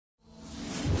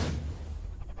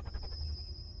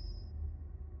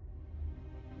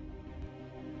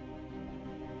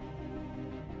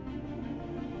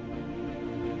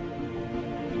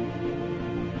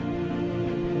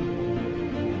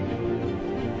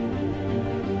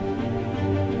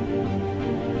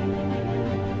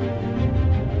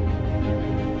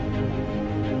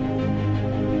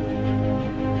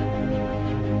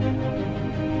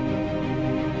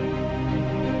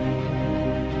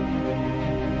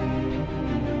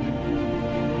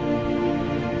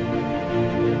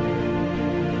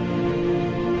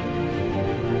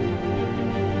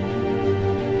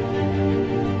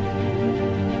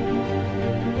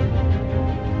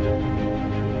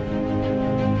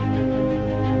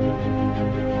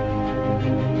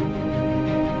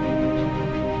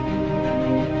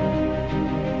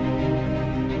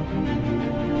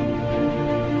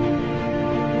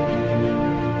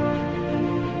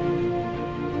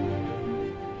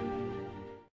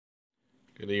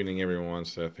Good evening, everyone.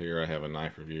 Seth here. I have a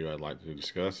knife review I'd like to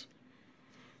discuss.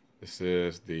 This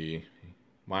is the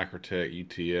Microtech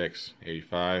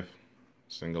UTX-85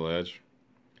 single edge.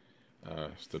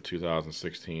 It's the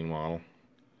 2016 model.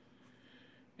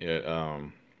 It's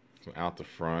out the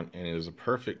front, and it is a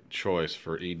perfect choice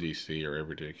for EDC, or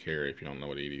everyday carry, if you don't know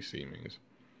what EDC means.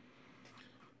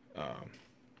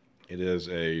 It is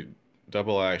a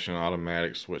double action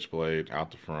automatic switchblade out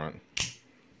the front,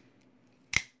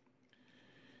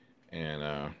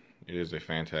 and it is a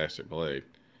fantastic blade.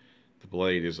 The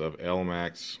blade is of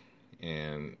L-Max,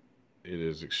 and it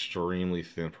is extremely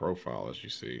thin profile, as you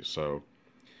see, so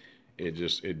it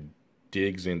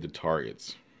digs into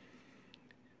targets.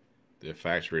 The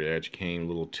factory edge came a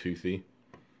little toothy.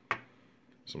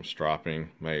 Some stropping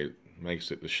makes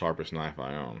it the sharpest knife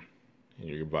I own, and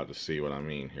you're about to see what I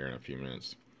mean here in a few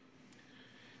minutes.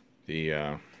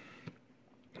 The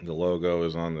logo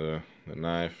is on the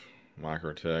knife,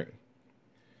 Microtech.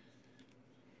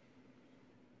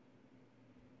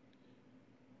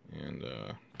 And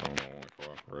I don't want to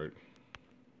cooperate.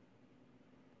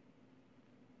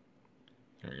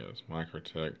 There it goes,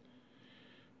 Microtech.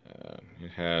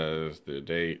 It has the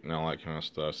date and all that kind of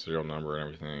stuff, serial number and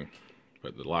everything.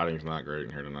 But the lighting's not great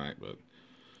in here tonight,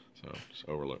 so just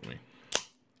overlook me.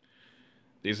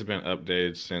 These have been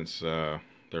updated since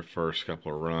their first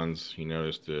couple of runs. You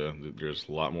notice there's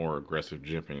a lot more aggressive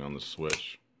jimping on the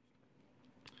switch.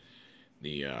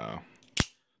 The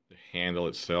handle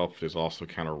itself is also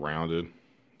kind of rounded.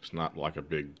 It's not like a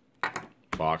big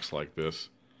box like this.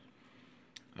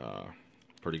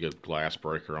 Pretty good glass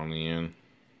breaker on the end.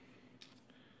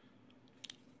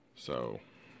 So,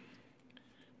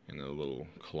 and the little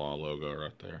claw logo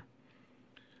right there.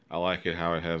 I like it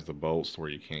how it has the bolts where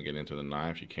you can't get into the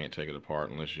knife. You can't take it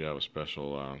apart unless you have a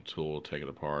special tool to take it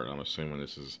apart. I'm assuming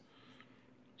this is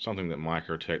something that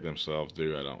Microtech themselves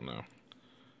do. I don't know.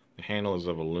 The handle is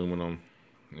of aluminum,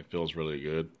 and it feels really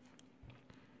good.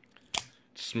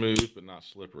 It's smooth but not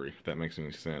slippery, if that makes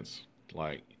any sense.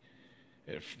 Like,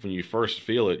 when you first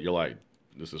feel it, you're like,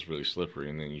 this is really slippery,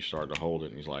 and then you start to hold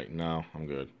it, and you're like, no, I'm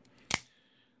good.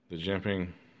 The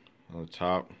jimping on the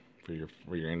top for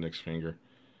your index finger,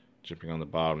 jimping on the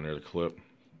bottom near the clip,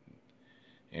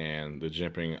 and the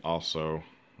jimping also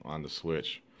on the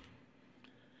switch,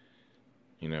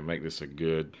 make this a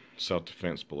good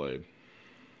self-defense blade.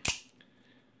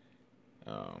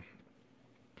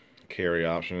 Carry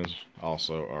options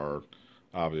also are,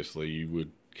 obviously, you would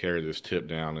carry this tip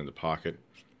down in the pocket.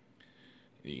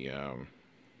 The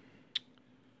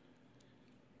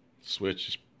switch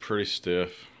is pretty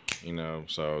stiff,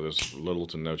 so there's little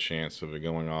to no chance of it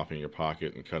going off in your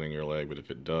pocket and cutting your leg, but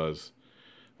if it does,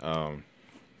 as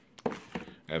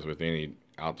with any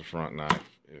out the front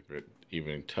knife, if it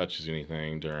even touches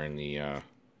anything during the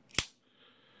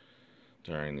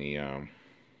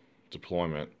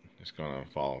deployment, it's going to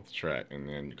fall off the track, and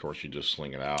then of course you just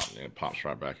sling it out and it pops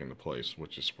right back into place,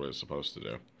 which is what it's supposed to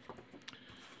do.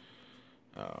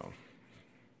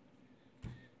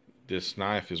 This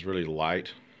knife is really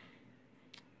light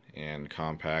and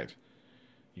compact.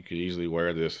 You could easily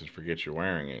wear this and forget you're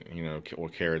wearing it, or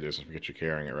carry this and forget you're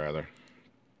carrying it, rather.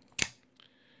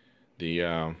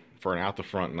 For an out the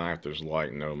front knife, there's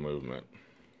like no movement.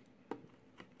 I'm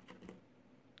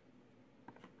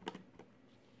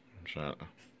trying to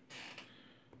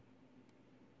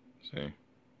see,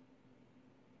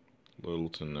 little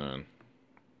to none.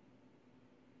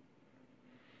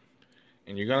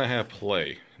 And you're gonna have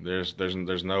play. There's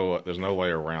no way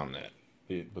around that.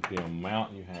 But the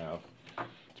amount you have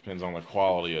depends on the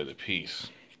quality of the piece.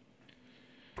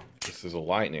 This is a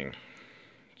Lightning.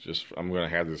 I'm gonna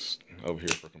have this over here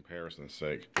for comparison's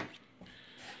sake.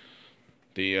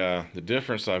 The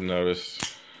difference I've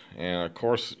noticed, and of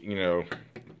course,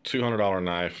 $200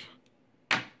 knife,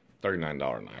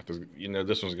 $39 knife.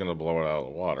 This one's gonna blow it out of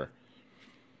the water.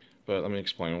 But let me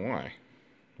explain why.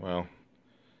 Well,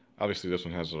 obviously this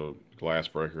one has a glass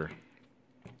breaker.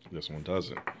 This one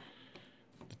doesn't.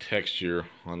 The texture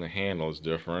on the handle is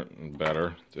different and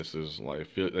better. This is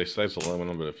like, they say it's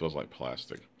aluminum, but it feels like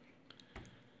plastic.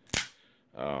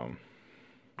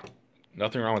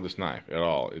 Nothing wrong with this knife at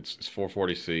all. It's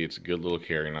 440C. It's a good little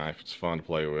carry knife. It's fun to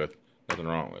play with. Nothing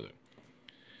wrong with it.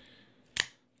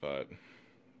 But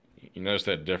you notice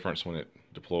that difference when it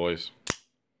deploys?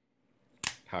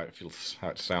 How it feels, how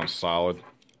it sounds solid.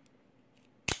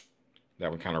 That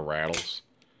one kind of rattles.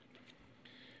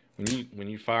 When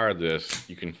you fire this,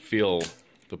 you can feel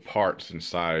the parts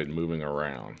inside moving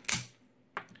around.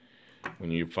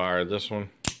 When you fire this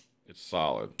one, it's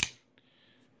solid.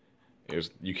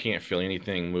 You can't feel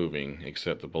anything moving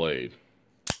except the blade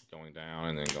going down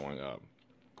and then going up.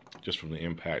 just from the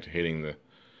impact hitting the,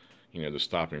 the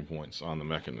stopping points on the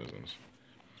mechanisms.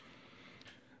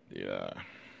 The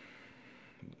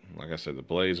like I said, the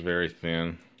blade's very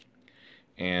thin,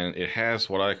 and it has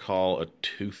what I call a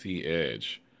toothy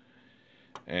edge.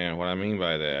 And what I mean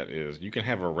by that is you can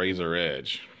have a razor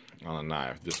edge on a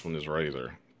knife. This one is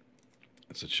razor.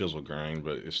 It's a chisel grind,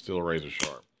 but it's still razor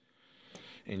sharp.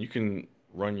 And you can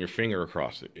run your finger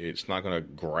across it. It's not going to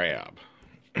grab.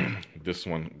 This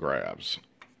one grabs.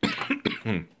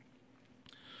 I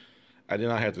did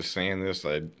not have to sand this.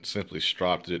 I simply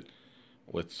stropped it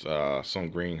with some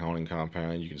green honing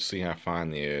compound. You can see how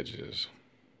fine the edge is.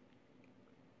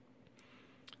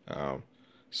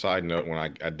 Side note, when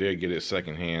I did get it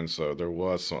secondhand, so there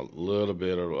was a little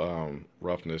bit of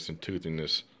roughness and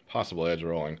toothiness, possible edge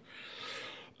rolling.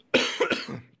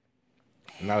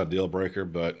 Not a deal breaker,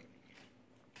 but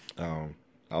I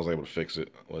was able to fix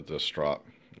it with the strop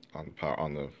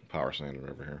on the power sander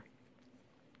over here.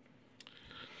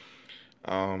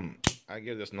 I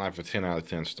give this knife a 10 out of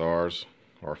 10 stars,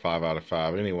 or 5 out of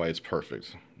 5. Anyway, it's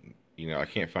perfect. I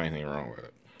can't find anything wrong with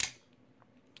it.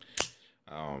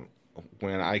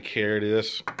 When I carried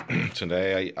this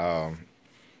today, I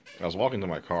was walking to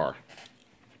my car,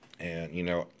 and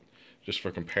just for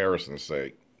comparison's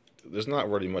sake, there's not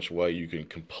really much way you can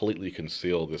completely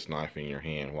conceal this knife in your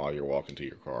hand while you're walking to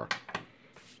your car.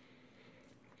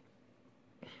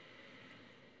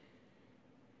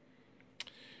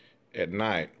 At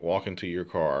night, walking to your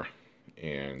car,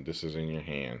 and this is in your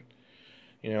hand.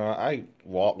 I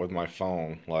walk with my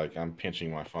phone like I'm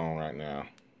pinching my phone right now,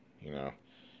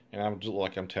 and I'm just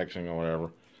like I'm texting or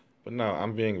whatever. But no,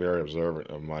 I'm being very observant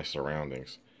of my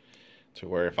surroundings, to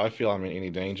where if I feel I'm in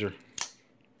any danger,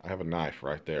 I have a knife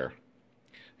right there.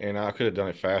 And I could have done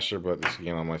it faster, but this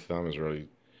skin on my thumb is really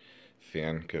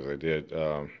thin because I did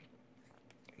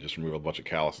just remove a bunch of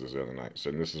calluses the other night. So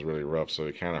this is really rough, so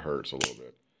it kind of hurts a little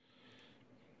bit.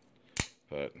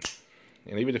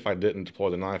 And even if I didn't deploy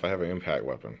the knife, I have an impact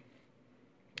weapon.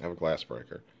 I have a glass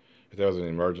breaker. If there was an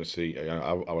emergency,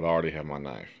 I would already have my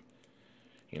knife.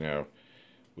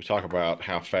 We talk about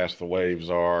how fast the waves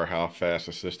are, how fast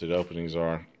assisted openings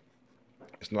are.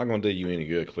 It's not going to do you any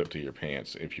good clip to your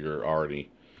pants if you're already,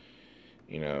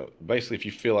 basically if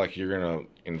you feel like you're in an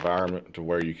environment to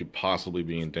where you could possibly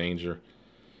be in danger,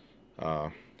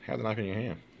 have the knife in your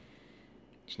hand.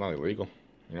 It's not illegal.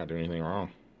 You're not doing anything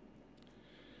wrong.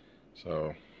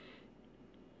 So,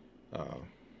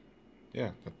 yeah,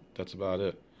 that's about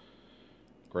it.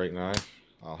 Great knife.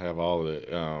 I'll have all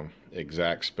the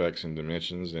exact specs and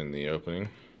dimensions in the opening.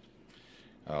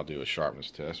 I'll do a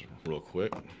sharpness test real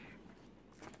quick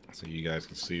so you guys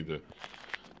can see the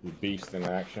beast in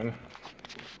action.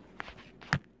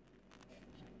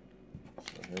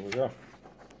 So here we go.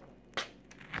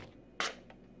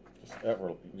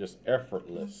 Just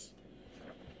effortless.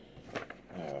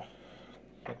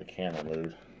 Get the camera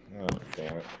moved. Oh,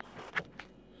 damn it.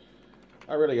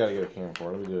 I really gotta get a camera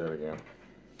for it. Let me do that again,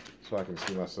 so I can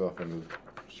see myself in the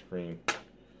screen.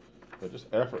 But just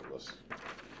effortless.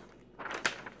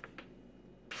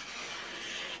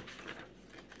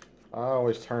 I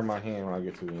always turn my hand when I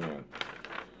get to the end.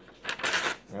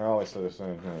 I always say the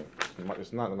same thing.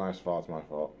 It's not the knife's fault, it's my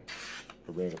fault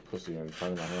for being a pussy and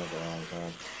turning my hands around all the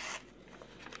time.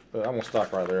 But I'm gonna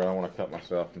stop right there. I don't want to cut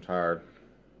myself. I'm tired.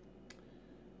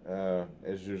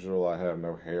 As usual, I have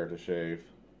no hair to shave.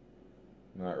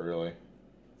 Not really.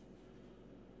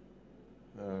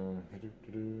 And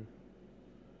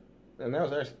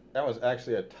that was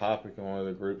actually a topic in one of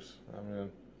the groups. I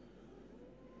mean,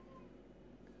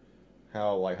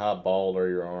 how bald are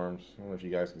your arms? I don't know if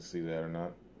you guys can see that or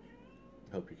not.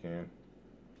 I hope you can.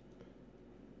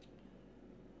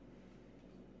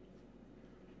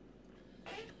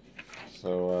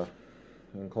 So,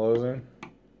 in closing,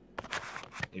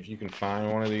 if you can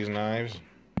find one of these knives,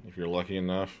 if you're lucky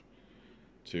enough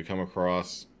to come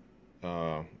across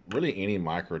really any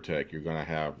Microtech, you're going to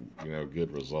have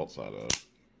good results out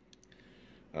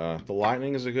of. The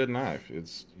Lightning is a good knife.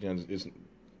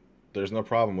 There's no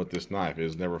problem with this knife.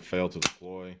 It's never failed to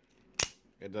deploy.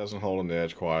 It doesn't hold an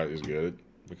edge quite as good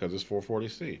because it's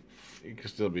 440C. It can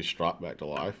still be stropped back to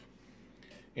life.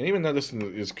 And even though this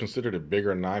is considered a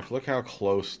bigger knife, look how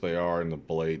close they are in the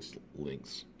blade's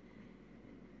lengths.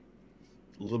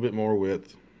 A little bit more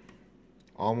width.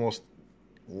 Almost,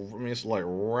 it's like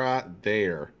right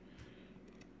there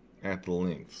at the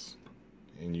lengths.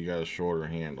 And you got a shorter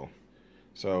handle.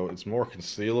 So it's more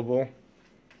concealable.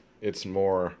 It's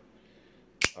more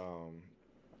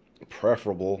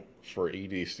preferable for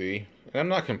EDC. And I'm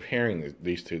not comparing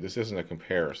these two. This isn't a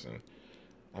comparison.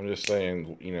 I'm just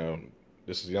saying,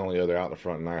 this is the only other out the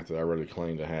front knife that I really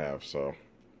claim to have, so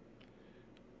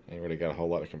ain't really got a whole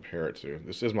lot to compare it to.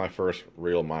 This is my first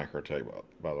real Microtech,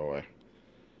 by the way.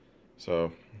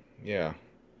 So, yeah,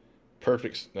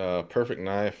 perfect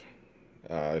knife.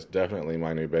 It's definitely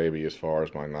my new baby as far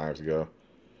as my knives go.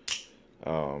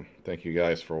 Thank you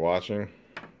guys for watching,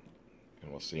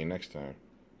 and we'll see you next time.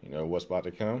 You know what's about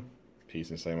to come? Peace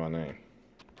and say my name.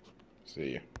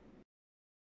 See ya.